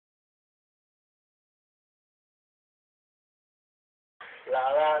La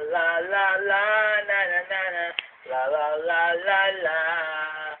la la la la na na na na. La la la la la.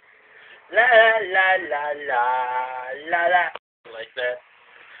 La la la la la la. Like that.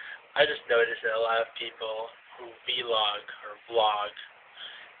 I just noticed that a lot of people who vlog or vlog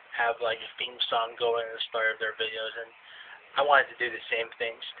have like a theme song going at the start of their videos, and I wanted to do the same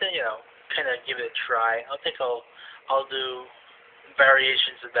thing, just to, kind of give it a try. I'll do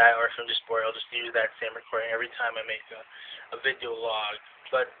variations of that, or if I'm just bored, I'll just use that same recording every time I make a video log.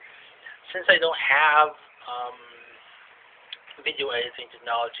 But since I don't have video editing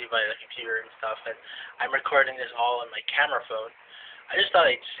technology via the computer and stuff, and I'm recording this all on my camera phone, I just thought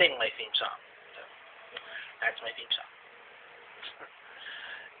I'd sing my theme song. So, that's my theme song.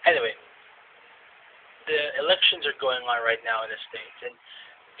 Anyway, the elections are going on right now in the States, and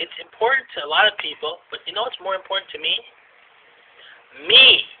it's important to a lot of people, but you know what's more important to me?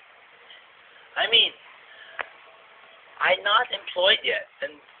 Me! I mean, I'm not employed yet,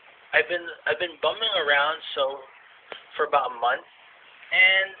 and I've been bumming around for about a month,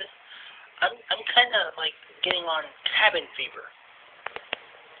 and I'm kind of like getting on cabin fever.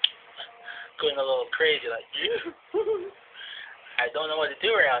 Going a little crazy, like, I don't know what to do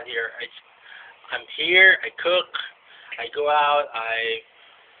around here. I'm here, I cook, I go out, I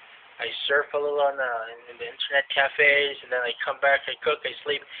surf a little in the internet cafes, and then I come back, I cook, I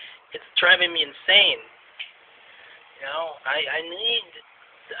sleep. It's driving me insane. I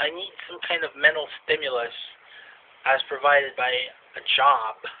need some kind of mental stimulus as provided by a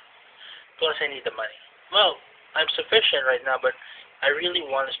job. Plus I need the money. Well, I'm sufficient right now, but I really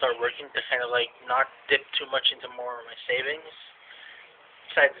want to start working to kind of like not dip too much into more of my savings.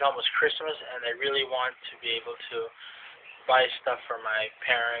 Besides, it's almost Christmas, and I really want to be able to buy stuff for my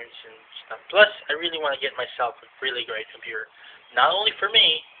parents and stuff. Plus, I really want to get myself a really great computer. Not only for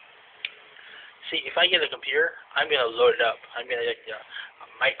me. See, if I get a computer, I'm going to load it up. I'm going to get a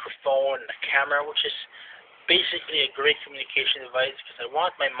microphone and a camera, which is basically a great communication device, because I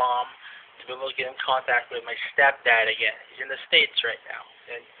want my mom to be able to get in contact with my stepdad again. He's in the States right now,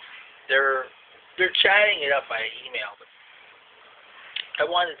 and they're chatting it up by email, but I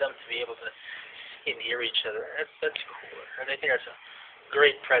wanted them to be able to see and hear each other. That's cool, and I think that's a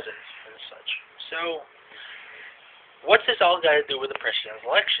great present and such. So, what's this all got to do with the presidential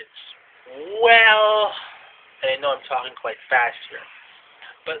elections? Well, I know I'm talking quite fast here,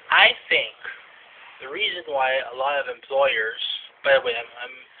 but I think the reason why a lot of employers, by the way,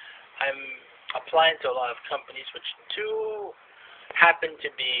 I'm applying to a lot of companies which do happen to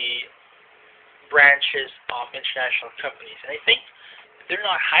be branches of international companies. And I think they're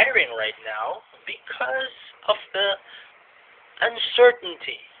not hiring right now because of the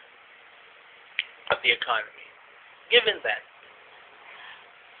uncertainty of the economy. Given that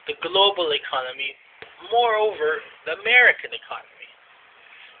the global economy, moreover, the American economy.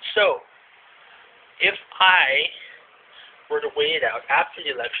 So, if I were to wait it out after the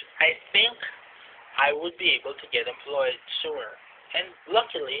election, I think I would be able to get employed sooner. And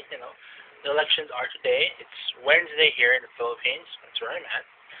luckily, the elections are today. It's Wednesday here in the Philippines. That's where I'm at.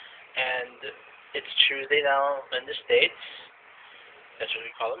 And it's Tuesday now in the States. That's what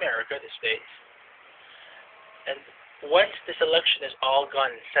we call America, the States. And once this election is all gone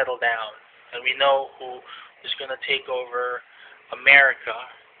and settled down, and we know who is going to take over America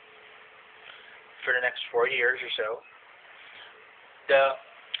for the next 4 years or so, the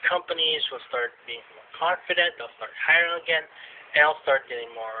companies will start being more confident, they'll start hiring again, and I'll start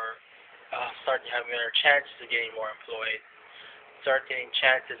getting start having better chances of getting more employed, start getting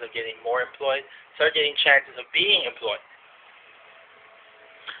chances of getting more employed, start getting chances of being employed.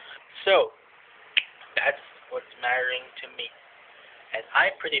 So, that's what's mattering to me, and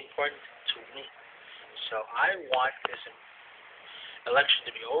I'm pretty important to me. So I want this election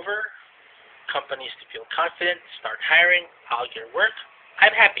to be over, companies to feel confident, start hiring, I'll get work.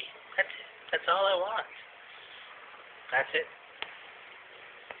 I'm happy. That's it. That's all I want. That's it.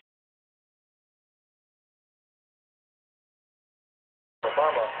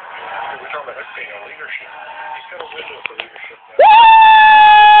 Obama, we're talking about him being on leadership. He's got a window for leadership now.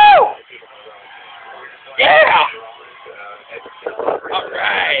 Woo! Yeah! All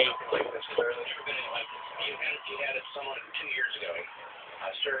right. You had it someone 2 years ago. A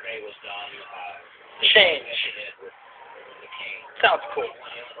survey was done. Change. Sounds cool.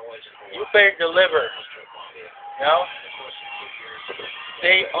 You better deliver.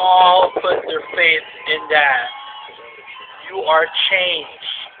 They all put their faith in that. You are changed.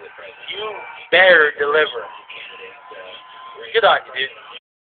 You better deliver. Good on you, dude.